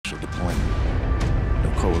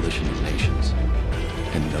coalition of nations,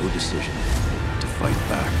 and no decision to fight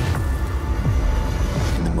back.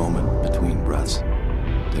 In the moment between breaths,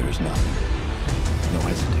 there is nothing, no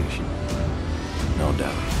hesitation, no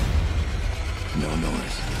doubt, no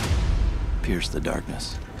noise. Pierce the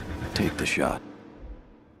darkness, take the shot.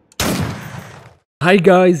 Hi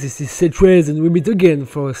guys, this is TCES and we meet again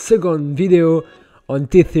for a second video on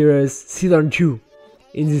TCES Season 2.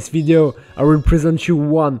 In this video, I will present you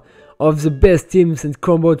one of the best teams and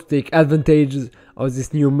combo to take advantage of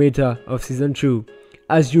this new meta of Season 2.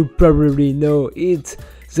 As you probably know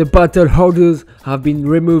the battle orders have been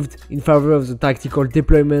removed in favor of the tactical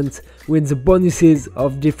deployment with the bonuses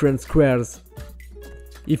of different squares.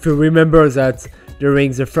 If you remember that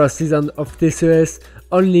during the first season of TCES,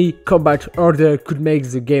 only combat order could make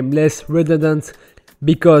the game less redundant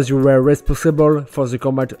because you were responsible for the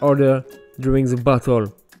combat order during the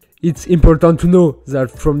battle. It's important to know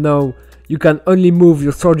that from now you can only move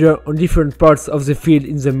your soldier on different parts of the field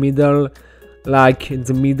in the middle, like in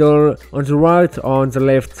the middle, on the right or on the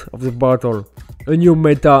left of the battle. A new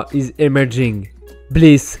meta is emerging.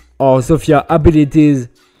 Bliss or Sophia abilities,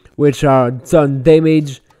 which are done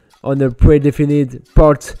damage on a predefined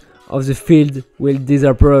part of the field, will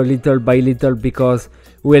disappear little by little because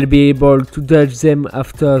we'll be able to dodge them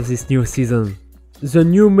after this new season. The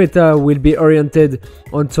new meta will be oriented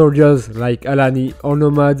on soldiers like Alani or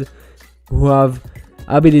Nomad who have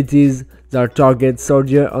abilities that target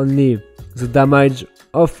soldier only. The damage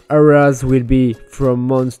of areas will be from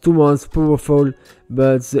month to month powerful,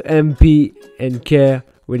 but the MP and care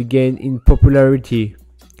will gain in popularity.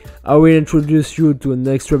 I will introduce you to an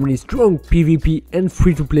extremely strong PvP and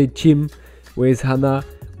free-to-play team with Hannah,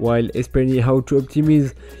 while explaining how to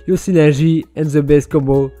optimize your synergy and the best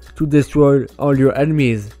combo to destroy all your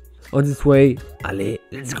enemies. On this way, allez,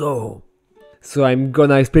 let's go! So I'm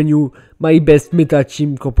gonna explain you my best meta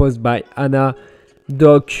team composed by Anna,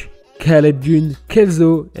 Doc, Caleb Dune,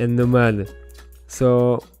 Kelzo and Nomad.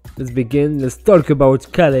 So let's begin. Let's talk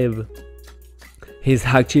about Caleb. His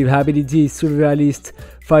active ability Surrealist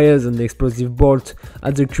fires an explosive bolt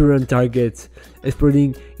at the current target,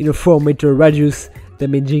 exploding in a 4-meter radius,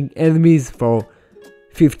 damaging enemies for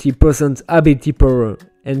 50% ability power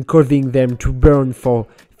and causing them to burn for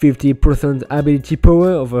 50% ability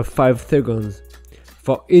power over 5 seconds.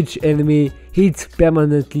 For each enemy hit,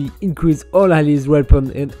 permanently increase all allies'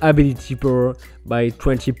 weapon and ability power by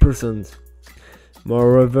 20%.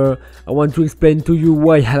 Moreover, I want to explain to you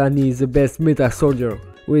why Halani is the best meta soldier.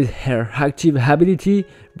 With her active ability,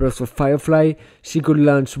 Burst of Firefly, she could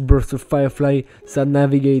launch Burst of Firefly that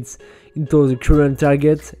navigates into the current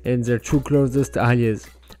target and their two closest allies,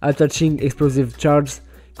 attaching explosive charges,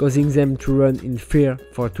 causing them to run in fear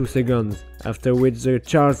for 2 seconds, after which the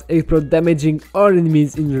charges explode, damaging all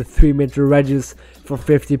enemies in a 3-meter radius for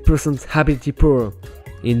 50% ability power.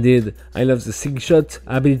 Indeed, I love the slingshot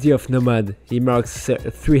ability of Nomad. He marks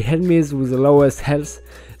 3 enemies with the lowest health,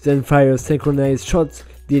 then fires synchronized shots,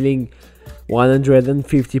 dealing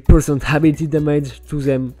 150% ability damage to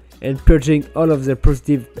them and purging all of their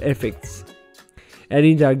positive effects.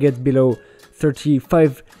 Any target below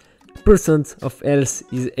 35% of health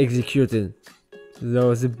is executed.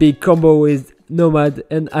 So the big combo with Nomad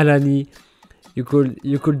and Alani, you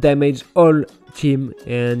could damage all team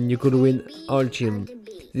and you could win all team.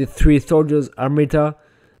 The 3 soldiers are meta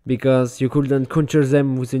because you couldn't counter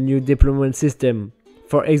them with a new deployment system.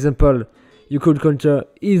 For example, you could counter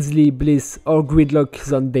easily Bliss or Gridlock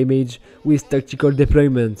zone damage with tactical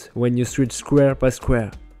deployment when you switch square by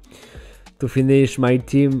square. To finish, my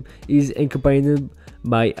team is accompanied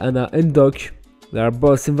by Anna and Doc. They are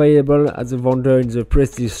both available at the vendor in the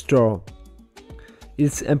Prestige store.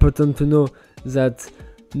 It's important to know that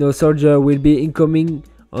no soldier will be incoming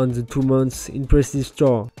on the 2 months in Prestige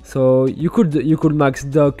store, so you could max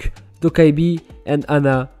Doc, IB and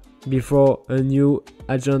Anna before a new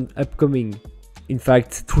agent upcoming. In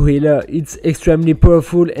fact, to healer it's extremely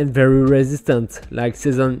powerful and very resistant, like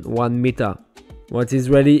Season 1 meta. What is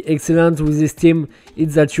really excellent with this team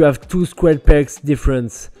is that you have 2 squad perks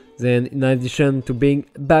difference. Then in addition to being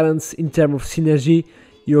balanced in terms of synergy,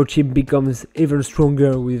 your team becomes even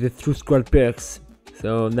stronger with the 2 squad perks.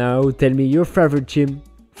 So now tell me your favorite team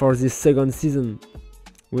for this second season.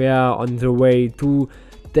 We are on the way to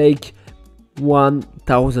take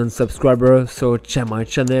 1000 subscribers, so share my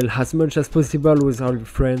channel as much as possible with all your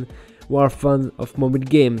friends who are fans of mobile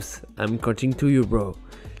games. I'm counting to you, bro.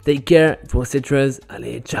 Take care, it was TCES,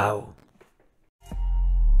 allez, ciao.